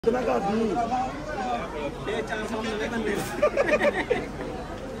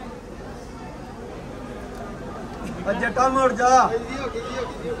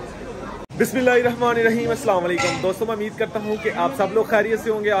बिस्मिल्लाहिर्रहमानिर्रहीम, अस्सलाम वालेकुम दोस्तों, मैं उम्मीद करता हूँ कि आप सब लोग खैरियत से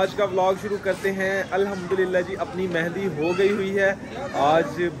होंगे। आज का व्लॉग शुरू करते हैं। अल्हम्दुलिल्लाह जी, अपनी मेहंदी हो गई हुई है। आज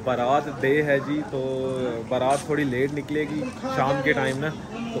बारात डे है जी, तो बारात थोड़ी लेट निकलेगी शाम के टाइम ना,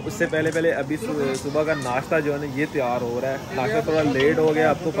 तो उससे पहले अभी सुबह का नाश्ता जो है ना ये तैयार हो रहा है। नाश्ता थोड़ा लेट हो गया,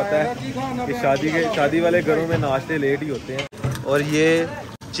 आपको पता है कि शादी वाले घरों में नाश्ते लेट ही होते हैं। और ये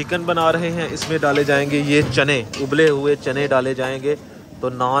चिकन बना रहे हैं, इसमें डाले जाएंगे ये चने, उबले हुए चने डाले जाएंगे। तो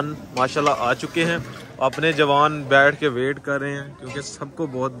नान माशाल्लाह आ चुके हैं। अपने जवान बैठ के वेट कर रहे हैं क्योंकि सबको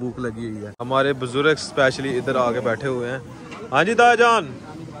बहुत भूख लगी हुई है। हमारे बुजुर्ग स्पेशली इधर आके बैठे हुए हैं। हाँ जी दाजान,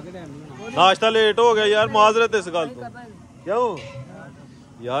 नाश्ता लेट हो गया यार, माजरत इस गल तो। क्यों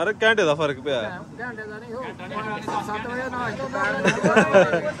यार, घंटे का फर्क पे है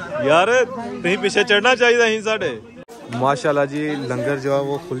यार, तुम पीछे चढ़ना चाहिए ही साढ़े। माशाल्लाह जी, लंगर जो है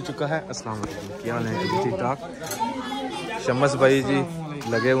वो खुल चुका है। अस्सलाम वालेकुम, क्या हाल है? ठीक ठाक। शम्स भाई जी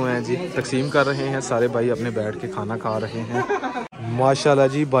लगे हुए हैं जी, तकसीम कर रहे हैं। सारे भाई अपने बैठ के खाना खा रहे हैं। माशाल्लाह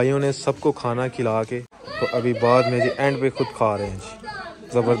जी, भाइयों ने सबको खाना खिला के तो अभी बाद में जी एंड पे खुद खा रहे हैं जी।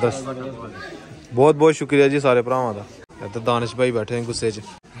 ज़बरदस्त, बहुत बहुत शुक्रिया जी सारे भरावां दा। तो दानिश भाई बैठे हैं गुस्से च।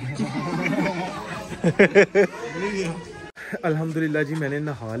 अल्हम्दुलिल्लाह जी, मैंने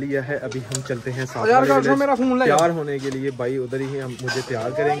नहा लिया है। अभी हम चलते हैं तैयार होने के लिए। भाई उधर ही हम मुझे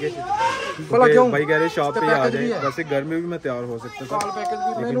तैयार करेंगे। भाई कह रहे शॉप पे आ जाए, वैसे घर में भी मैं तैयार हो सकता था,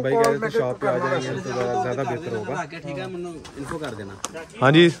 लेकिन भाई कह रहे थे शॉप पे आ जाएंगे तो ज़्यादा बेहतर होगा।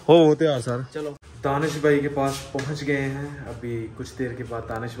 हाँ जी, हो तैयार सर। चलो, दानिश भाई के पास पहुँच गए हैं। अभी कुछ देर के बाद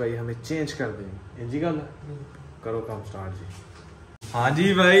दानिश भाई हमें चेंज कर देंगे। जी गल करो काम स्टार्ट जी। हाँ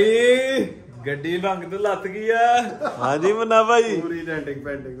जी भाई, गड्डी रंग तो लत गई है। हाँ जी मुन्ना भाई, पूरी पेंटिंग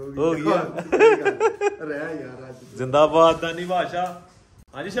हो गया। जिंदाबाद दानी भाषा।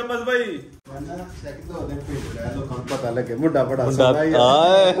 हाँ जी शम्स भाई, पता लगे मुंडा बड़ा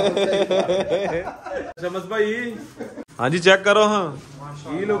शम्स भाई। हाँ जी चेक करो। हाँ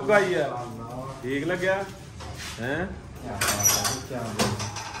की लुक आई है, ठीक लग गया है?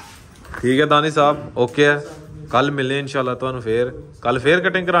 ठीक है दानी साहब, ओके है। कल मिले इंशाल्लाह तो फिर कल फिर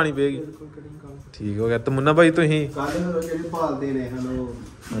कटिंग करानी पेगी। ठीक हो गया। तो मुन्ना भाई तो ही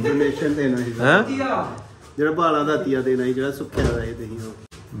ਜਿਹੜਾ ਬਾਲਾਂ ਦਾ ਤੀਆ ਦੇਣਾ ਸੀ, ਜਿਹੜਾ ਸੁੱਕਿਆ ਦਾ ਸੀ ਤੁਸੀਂ ਉਹ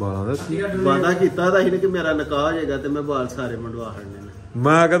ਬਾਲਾਂ ਦਾ ਵਾਦਾ ਕੀਤਾ ਤਾਂ ਸੀ ਕਿ ਮੇਰਾ ਨਿਕਾਹ ਹੋ ਜਾਏਗਾ ਤੇ ਮੈਂ ਬਾਲ ਸਾਰੇ ਮੰਡਵਾ ਹੜਨੇ ਨੇ।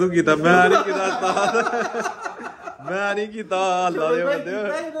 ਮੈਂ ਕਦੋਂ ਕੀਤਾ? ਮੈਂ ਨਹੀਂ ਕੀਤਾ ਮੈਂ ਨਹੀਂ ਕੀਤਾ ਅੱਲਾ ਦੇ ਬੰਦੇ,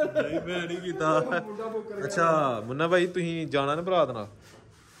 ਮੈਂ ਨਹੀਂ ਕੀਤਾ। ਅੱਛਾ ਮੁੰਨਾ ਭਾਈ, ਤੁਸੀਂ ਜਾਣਾ ਨਾ ਬਰਾਤ ਨਾਲ?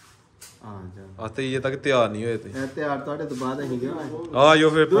 ਹਾਂ ਜਾ। ਤੇ ਇਹ ਤੱਕ ਤਿਆਰ ਨਹੀਂ ਹੋਏ ਤੁਸੀਂ? ਤਿਆਰ ਤੁਹਾਡੇ ਤੋਂ ਬਾਅਦ ਅਸੀਂ ਗਏ। ਆਜੋ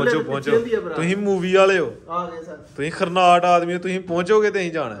ਫਿਰ, ਪਹੁੰਚੋ। ਤੁਸੀਂ ਮੂਵੀ ਵਾਲੇ ਹੋ, ਆ ਗਏ ਸਰ। ਤੁਸੀਂ खरनाट आदमी हो, तुम पहुंचोगे तो ही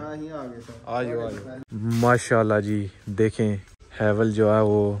जाना है। आ गए सर। आजो। माशाल्लाह जी, देखें हैवल जो है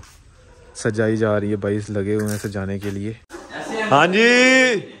वो सजाई जा रही है। भाई लगे हुए हैं सजाने के लिए। हाँ जी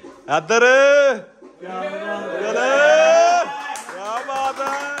इधर क्या बात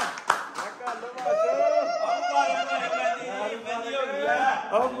है।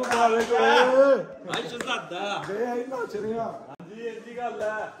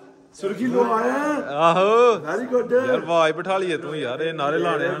 सुर्खी लो आए हैं। आहो वेरी गुड यार, आवाज बिठा लिए तू यार, ये नारे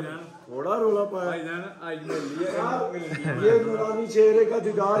लाने हैं। थोड़ा रोला पाया ये नूरानी चेहरे का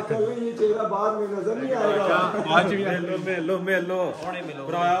दीदार कर ले, ये चेहरा बाद में नजर नहीं आएगा। आज मिलो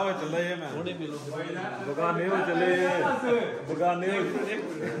बुराया हो चले ये, मैं बगाने हो चले बगाने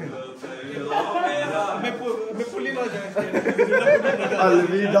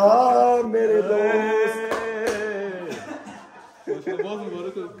अलविदा मेरे दोस्त।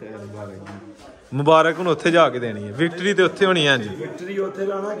 मुबारक हूँ उत्थे जाके देनी है, विक्टरी तो उत्थे होनी है जी। विक्टरी उत्थे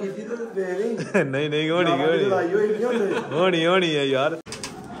लाना कीती तो दे नहीं होनी है यार।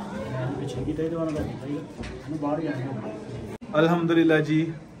 अल्हम्दुलिल्लाह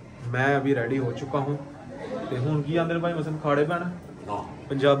जी, मैं अभी रेडी हो चुका हूँ। ते हुण की आंदे भाई मसन खाड़े पैना,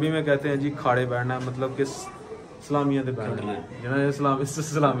 पंजाबी में कहते हैं जी खाड़े बैठना, मतलब कि सलामियां ते बैठना, जिन्हें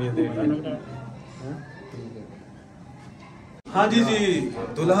सलामियां देनी। हाँ जी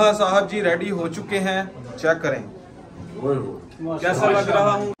दुल्हा साहब जी रेडी हो चुके हैं। चेक करें कैसा लग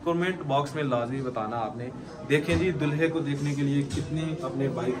रहा हूँ, कमेंट बॉक्स में लाजमी बताना आपने। देखें जी, दुल्हे को देखने के लिए कितने अपने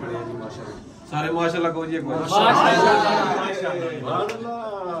भाई खड़े हैं जी। माशाल्लाह सारे माशाल्लाह को जी, एक बार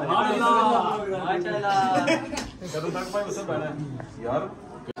यार।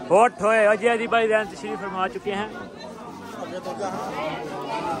 होठ होए अजय भाई तशरीफ फरमा चुके हैं।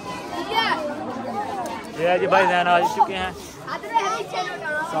 जी भाई जैन आ चुके हैं।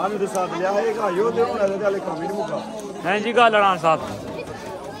 सामने तो साथ लिया है का यो दे वाले काम ही नहीं मुका। हैं जी गल रान साहब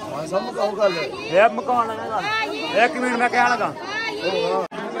ये मकान लगा 1 मिनट में क्या लगा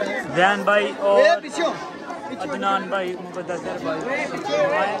जैन भाई और अदनान भाई मुकद्दर भाई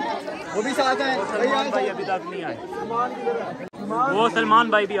वो भी साथ हैं। सलमान भाई अभी तक नहीं आए। वो सलमान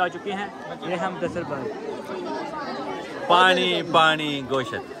भाई भी आ चुके हैं। ये हम दसर भाई पानी पानी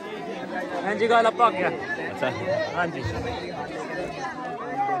गोश्त हाँ जी गाल अपा गया। अच्छा हाँ जी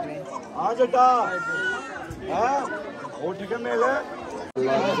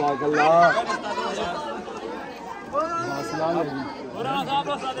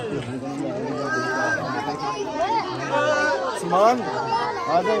समान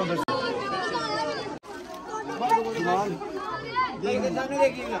आ जाओ उधर समान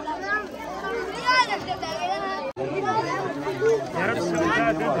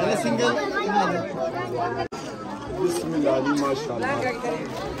सिंगल बिस्मिल्लाह माशाल्लाह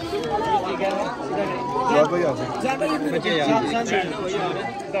भाई आ बच्चे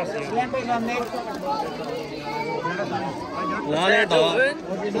ला ले दो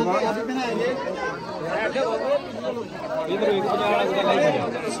इधर एक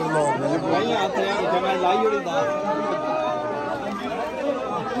भाई आते हैं जगह लाई और दा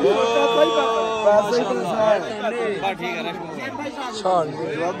ठीक है शान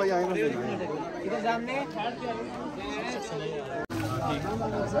जवाब भाई आएंगे इधर सामने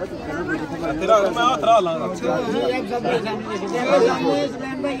तेरा मैं आतरा लाऊंगा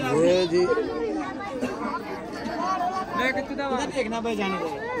ये जी देखना भाईजान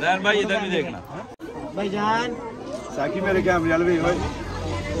जैन भाई इधर भी देखना भाईजान साकी मेरे कैमरे वाले भी भाई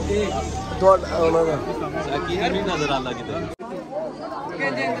साकी इधर भी नजर आला किधर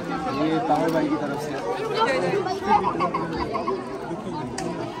ये ताहिर भाई की तरफ से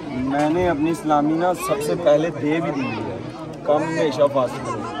मैंने अपनी इस्लामी ना सबसे पहले दे भी दी है कम हमेशा फासिल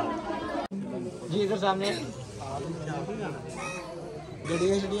जी इधर सामने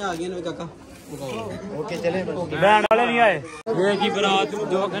गड्डियां आ गई ना काका ओके चले बैंड वाले नहीं आए। ये की बारात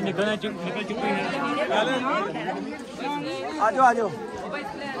जो निकल चुकी है। आजो आजो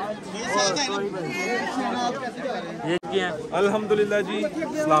ये क्या है? अल्हम्दुलिल्लाह जी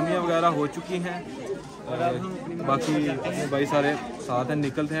इस्लामिया वगैरह हो चुकी हैं। बाकी अपने भाई सारे साथ हैं,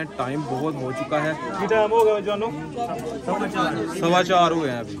 निकलते हैं। टाइम बहुत हो चुका है। टाइम हो गया जानो 4:15 हुए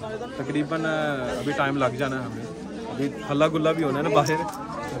हैं अभी तकरीबन। अभी टाइम लग जाना है हमें। अभी हल्ला गुल्ला भी होना है ना बाहर।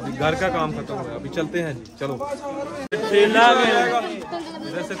 अभी घर का काम खत्म हुआ है। अभी चलते हैं चलो। तेल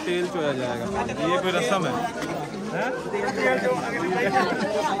इधर से तेल चोया जाएगा। ये कोई रस्म है।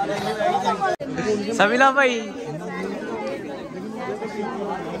 समीला भाई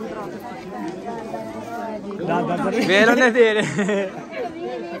बेरोने दे रहे।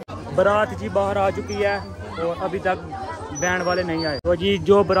 बारात जी बाहर आ चुकी है और अभी तक बैंड वाले नहीं आए। तो जी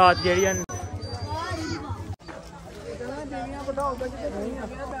जो बारात जेड़ी है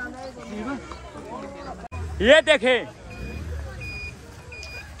ये देखे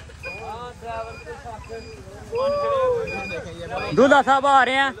दूल्हा साहब आ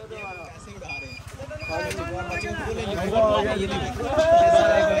रहे हैं।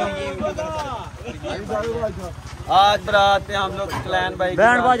 आज बारात पे हम लोग सक़लैन भाई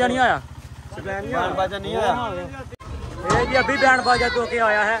बैंड बाजा नहीं आया। बैंड बाजा नहीं आया। ये जी अभी बैंड बाजा तो के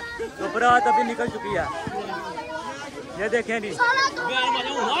आया है। तो बारात अभी निकल चुकी है। ये देखें जी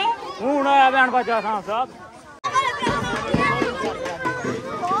हूं आया बैंड बाजा साहब।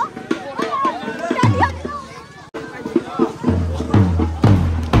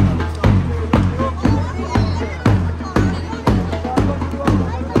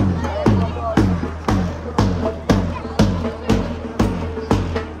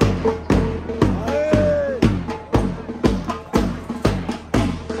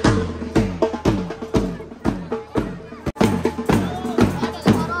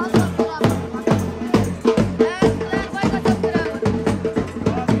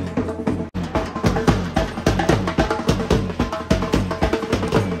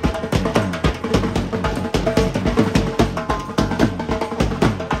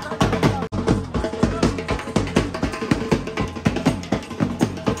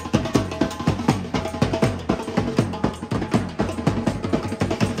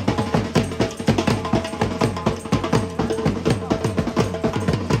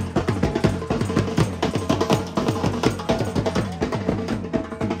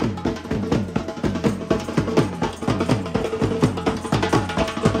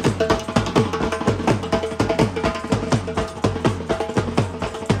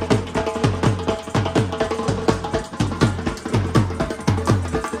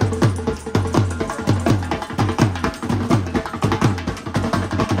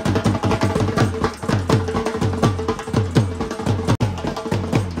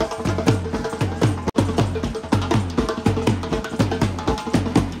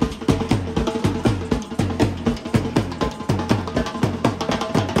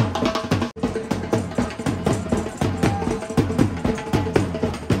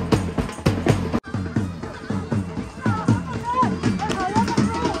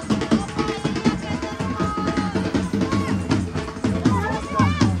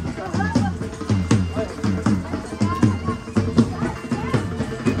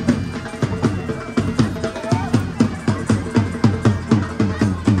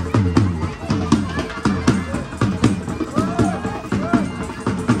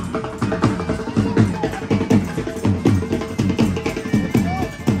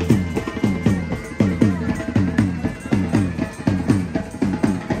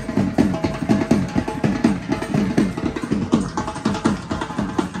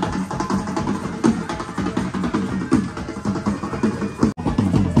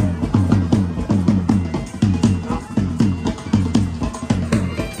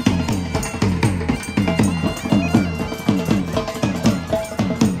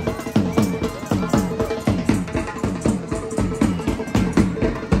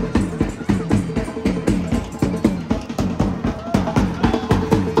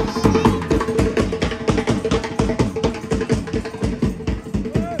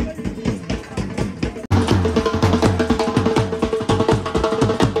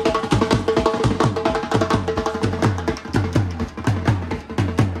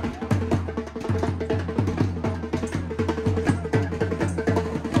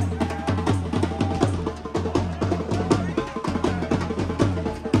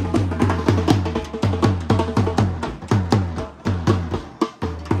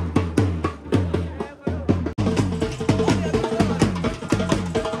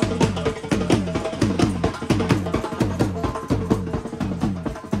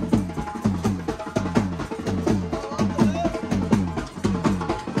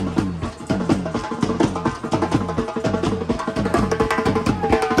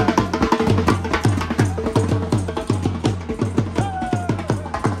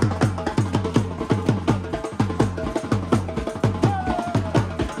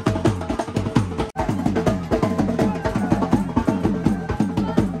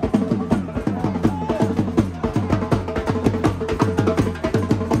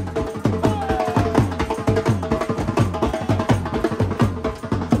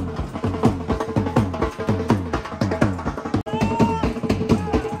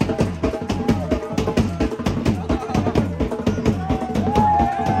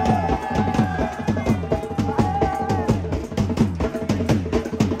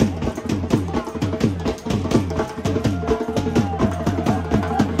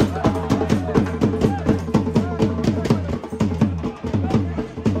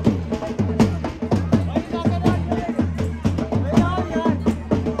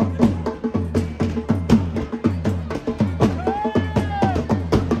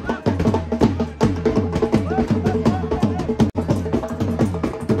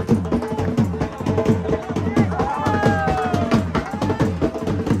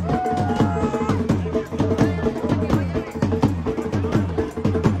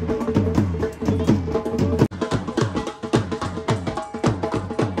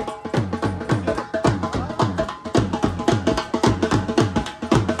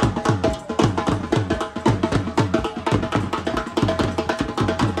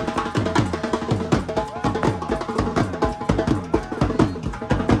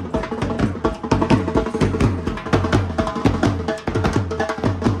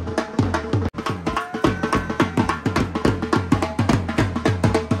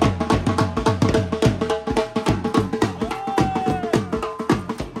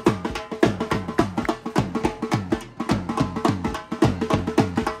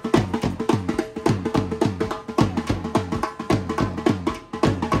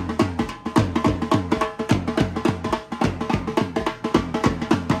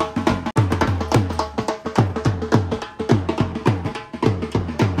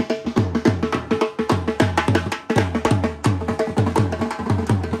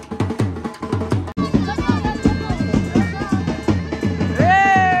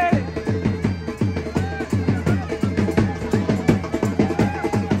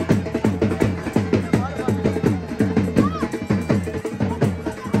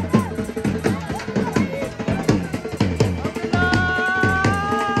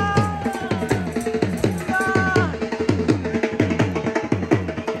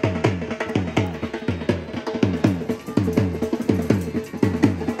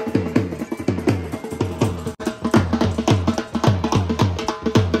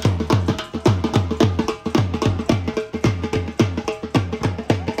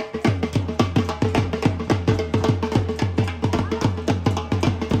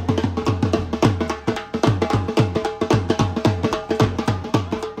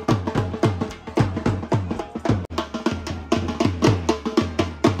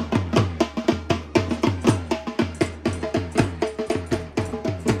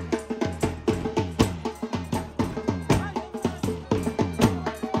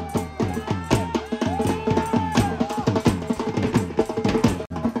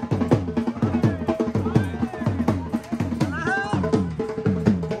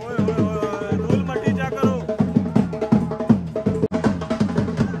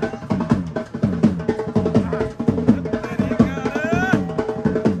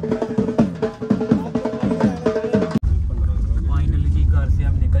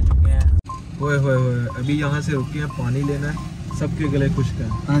 यहाँ से रुके हैं, पानी लेना है, सबके गले खुश्क है।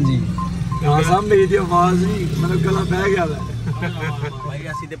 हाँ जी, यहाँ सामने की आवाज नहीं, मतलब गला बह गया था भाई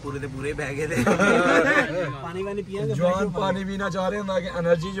ਅਸੀਂ ਤੇ ਪੂਰੇ ਬਹਿ ਗਏ थे पानी वानी पिएंगे, जवान पानी पीना चाह रहे हैं ताकि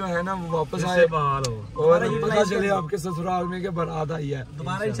एनर्जी जो है ना वो वापस आए और पता चले आपके ससुराल में के बारात आई है।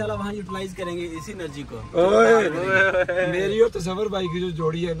 दोबारा इंशाल्लाह वहाँ यूटिलाइज करेंगे इसी एनर्जी को। मेरी और तसव्वुर भाई की जो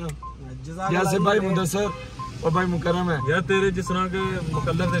जोड़ी है ना, जैसे भाई मुदस्सर और भाई मुकरम है यार, तेरे जिस तरह के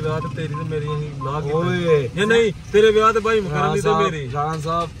मुकल्लर दे ब्याह ते तेरी ते मेरी यही लाग ये नहीं, तेरे ब्याह ते भाई मुकरम दी ते मेरी जान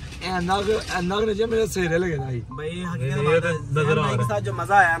साहब एनक ने जो मेरे सेरे लगे भाई नजर भाई के साथ जो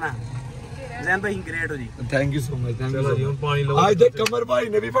मजा आया ना, जैन भाई ग्रेट हो जी। Thank you so much, thank you. पानी लो। आज देख कमर भाई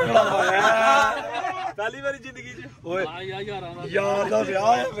ने भी पकड़ा हुआ है पहली बार जिंदगी च ओए यार दा ब्याह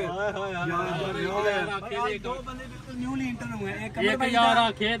है फिर दो बंदे बिल्कुल न्यूली इंटर हुए हैं, एक यार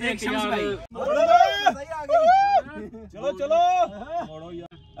आखे देख यार चलो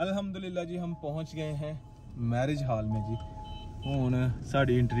अल्हम्दुलिल्लाह जी, हम पहुंच गए हैं मैरिज हॉल में जी। हुन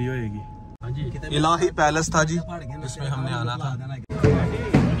साड़ी एंट्री होएगी। इलाही पैलेस था जी, इसमें हमने आना था।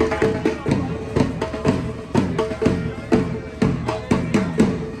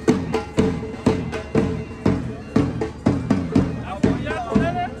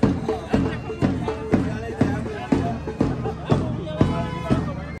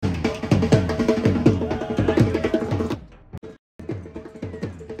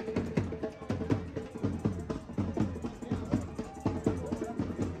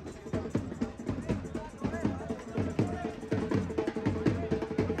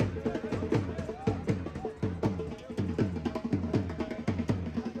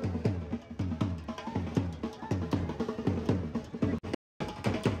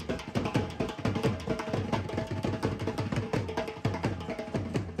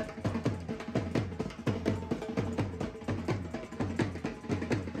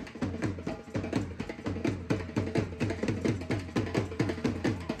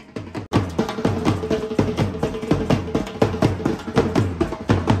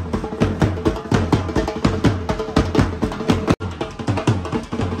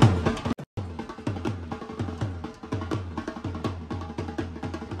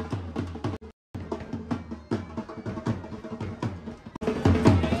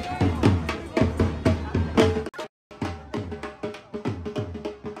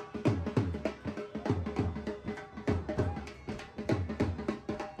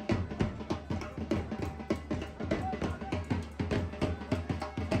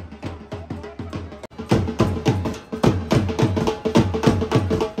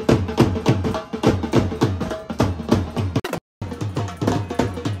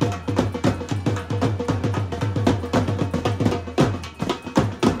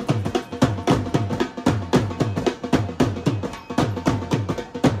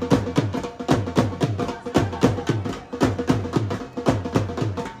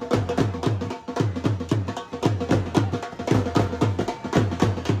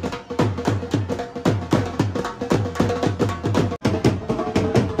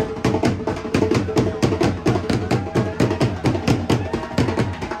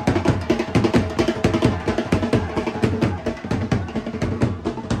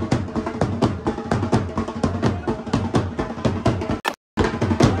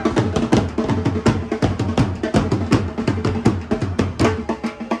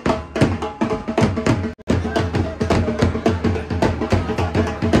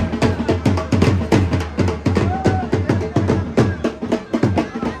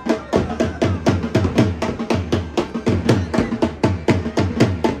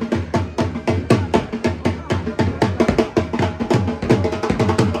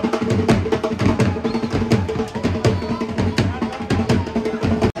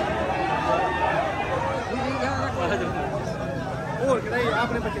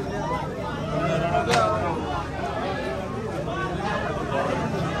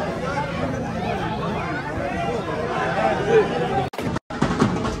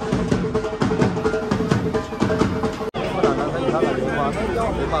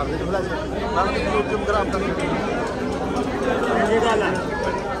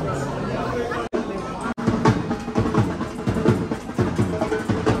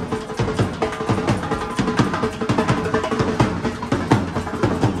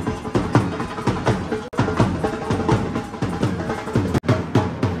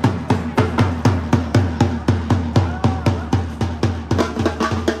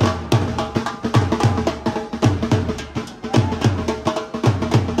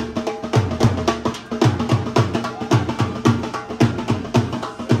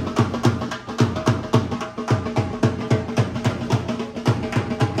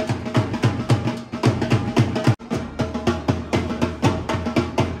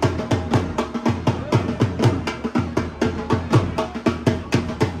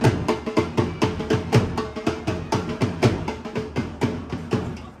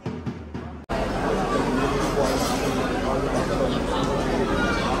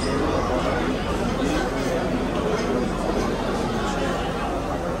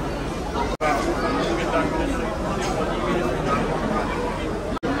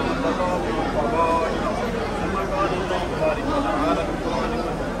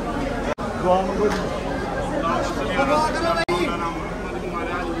 दुआ मांगो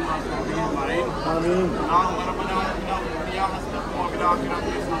आमीन।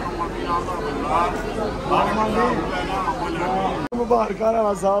 मुबारक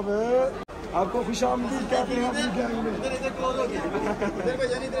राणा साहब, आपको खुशामदीद कहते हैं अपनी गैंग में।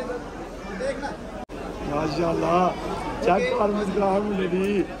 माशाल्लाह, चेक कर मुस्कुराहट मुझे भी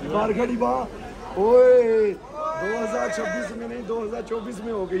बार खड़ी बा। ओए 2026 में नहीं 2024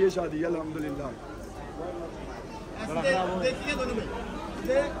 में हो गई है शादी अल्हम्दुलिल्लाह। देखिए दोनों में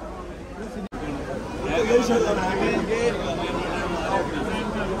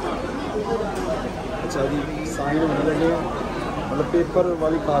अच्छा जी, साइन होने लगे हैं, मतलब पेपर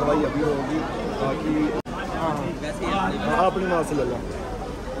वाली कार्रवाई अभी होगी ताकि हाँ अपनी माँ से ले ला।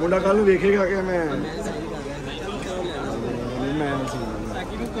 मुंडा कल देखेगा कि मैं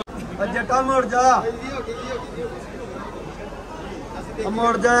जटा मुड़ जा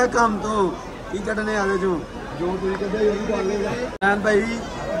मुड़ जाए काम तो की कटने आगे जो तुझे कहते यही कर लेगा भाई,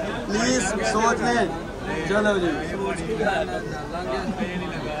 प्लीज सोच लें। चलो जी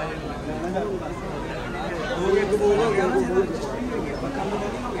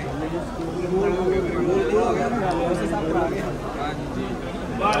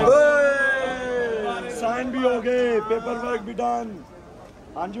साइन भी हो गए, पेपर वर्क भी डन।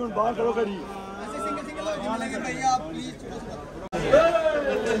 हाँ जी, हूँ बाहर करो करी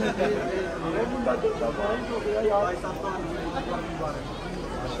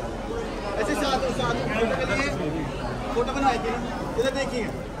ऐसे साथ फोटो बनाएंगे, इधर देखिए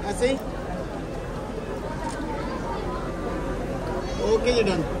ऐसे ही। ओके जी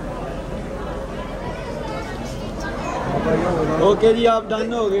डन। ओके जी आप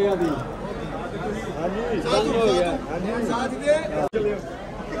डन हो गए अभी। हाँ जी डन हो गया।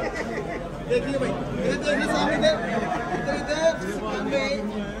 देखिए भाई, इधर देखना सामने, इधर इधर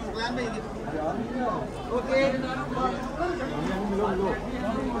ओके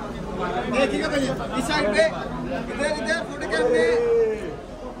देखिएगा भैया इस साइड पे, इधर इधर फोटो कैमरे।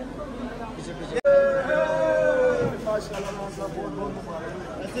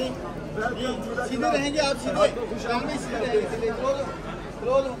 सीधे रहेंगे आप, सीधे सामने सीधे रहेंगे।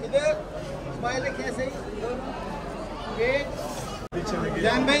 क्लोज इधर स्माइल रखिए ऐसे ही।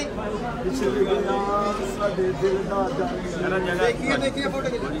 जान भाई देखिए फोटो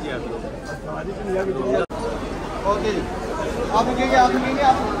ओके आप रुकेंगे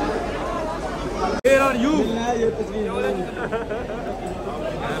आप। Where are you? ये तस्वीर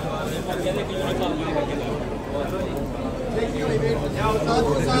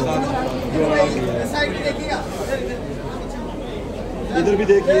इधर भी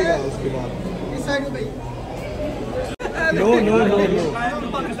देखिएगा उसके बाद इस साइड में भाई। No no no no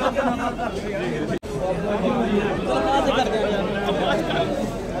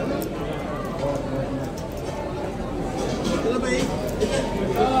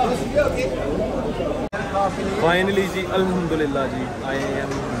finally जी अल्हम्दुलिल्लाह जी, आई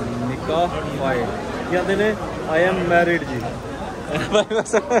एम निकाह फाइल क्या दिन है, आई एम मैरिड जी।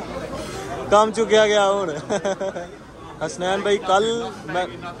 काम चुकिया गया हूँ। हसनैन भाई कल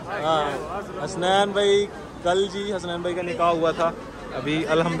हसनैन भाई कल जी हसनैन भाई का निकाह हुआ था। अभी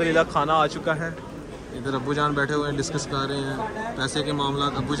अल्हम्दुलिल्लाह खाना आ चुका है। इधर अब्बू जान बैठे हुए हैं, डिस्कस कर रहे हैं पैसे के मामला।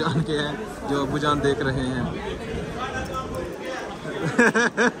 अब्बू जान के हैं जो अब्बू जान देख रहे हैं।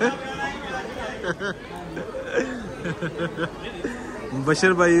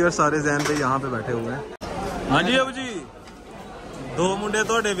 बशीर भाई और सारे जैन भाई यहाँ पे बैठे हुए हैं। हाँ जी अबू जी, 2 मुंडे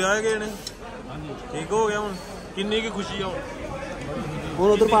थोड़े ब्याह गए ने, ठीक हो गया हूँ, किन्नी की खुशी है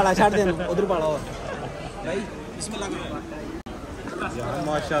उधर पाला छाड़ दे, उधर पाला और भाई इसमें लगा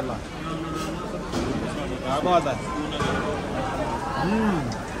माशाल्लाह क्या बात है।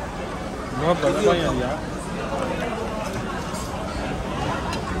 बहुत बढ़िया यार।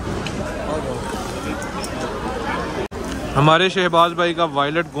 हमारे शहबाज भाई का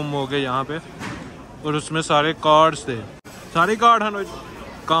वॉलेट गुम हो गया यहाँ पे, और उसमें सारे कार्ड्स थे, सारे कार्ड हैं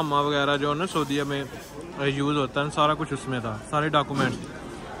कामा वगैरह जो ना सऊदीया में यूज़ होता है, सारा कुछ उसमें था, सारे डॉक्यूमेंट्स।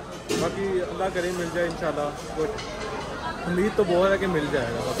 बाकी अल्लाह करे मिल जाए इंशाल्लाह, कुछ उम्मीद तो बहुत है कि मिल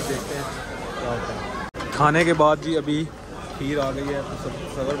जाएगा, बाकी देखते हैं क्या होता है। खाने के बाद जी अभी खीर आ गई है, तो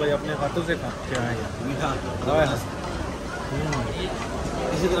सबर भाई अपने हाथों से खाते आएंगे मीठा।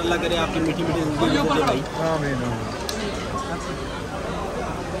 इसी तरह अल्लाह करे आपकी मीठी मीठी जिंदगी भाई। आमीन।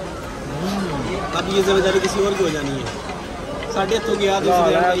 अब ये जिम्मेदारी किसी और की हो जानी है, साढ़े हथों की याद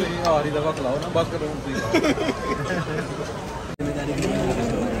आखिरी दफा खिलाओ ना बस करो।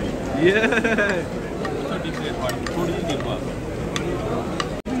 ये थोड़ी सी देर बाद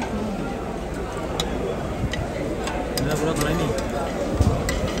पूरा खाना ही नहीं।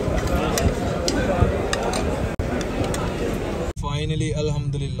 फाइनली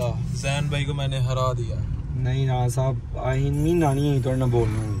अल्हम्दुलिल्लाह जैन भाई को मैंने हरा दिया। नहीं ना साहब अहीं महीना नहीं है थोड़ा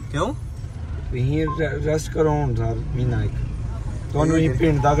बोलना। क्यों? तुसीं रेस्ट करो हुण सर महीना एक तुहानू ही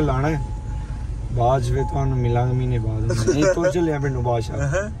पिंड तक लाना है बाद च तुहानू मिलांगे महीने बाद। नहीं तुर चलिया पिंडों बादशाह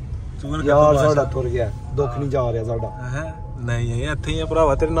यार साडा तुर गया दुख नहीं जा रहा साडा। नहीं इत्थे ही है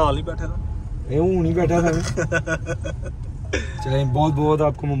भरावा तेरे नाल ही बैठे था। ये हूं नहीं बैठा था। चलिए बहुत बहुत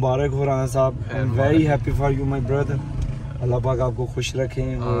आपको मुबारक हो रहा साहब। I am very happy for you my brother. अल्लाह पाक आपको खुश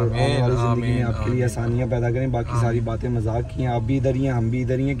रखें और आने वाली जिंदगी में आपके लिए आसानियां पैदा करें। बाकी सारी बातें मजाक की हैं। आप भी इधर ही हैं हम भी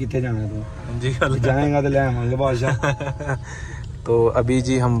इधर ही हैं। कितने जाना है तो जाएगा तो ले आवांगे बादशाह। तो अभी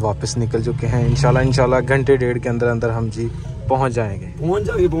जी हम वापस निकल चुके हैं। इंशाल्लाह घंटे डेढ़ के अंदर अंदर हम जी पहुंच जाएंगे।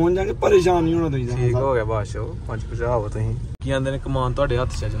 परेशान नहीं होना तुसीं। ठीक हो गया बादशाह पहुंच पहुंचाओ तुसीं की आंदे ने कमान तुहाडे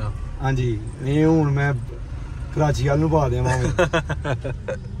हत्थ च जनाब। हां जी नहीं हुण मैं कराची वाल नूं पा देवांगे।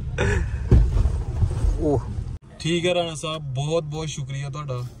 ओह ठीक है राणा साहब बहुत बहुत शुक्रिया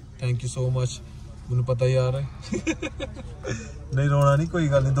तुहाडा। Thank you so much. मैनूं पता यार नहीं रोना नहीं कोई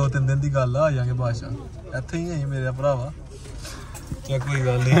गल नहीं 2-3 दिन की गल आ जाएंगे बादशाह इत्थे ही है मेरे भरावा। क्या कोई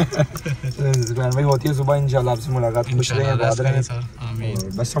गल नहीं भाई होती है सुबह इंशाल्लाह आपसे मुलाकात खुश रहें आबाद रहें सर आमीन।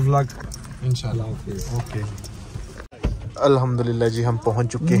 बेस्ट ऑफ लक इंशाल्लाह। ओके अल्हम्दुलिल्लाह जी हम पहुंच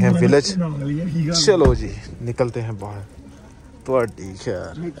चुके हैं विलेज। चलो जी निकलते हैं बाहर। तो ठीक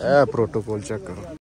है प्रोटोकॉल चेक करो।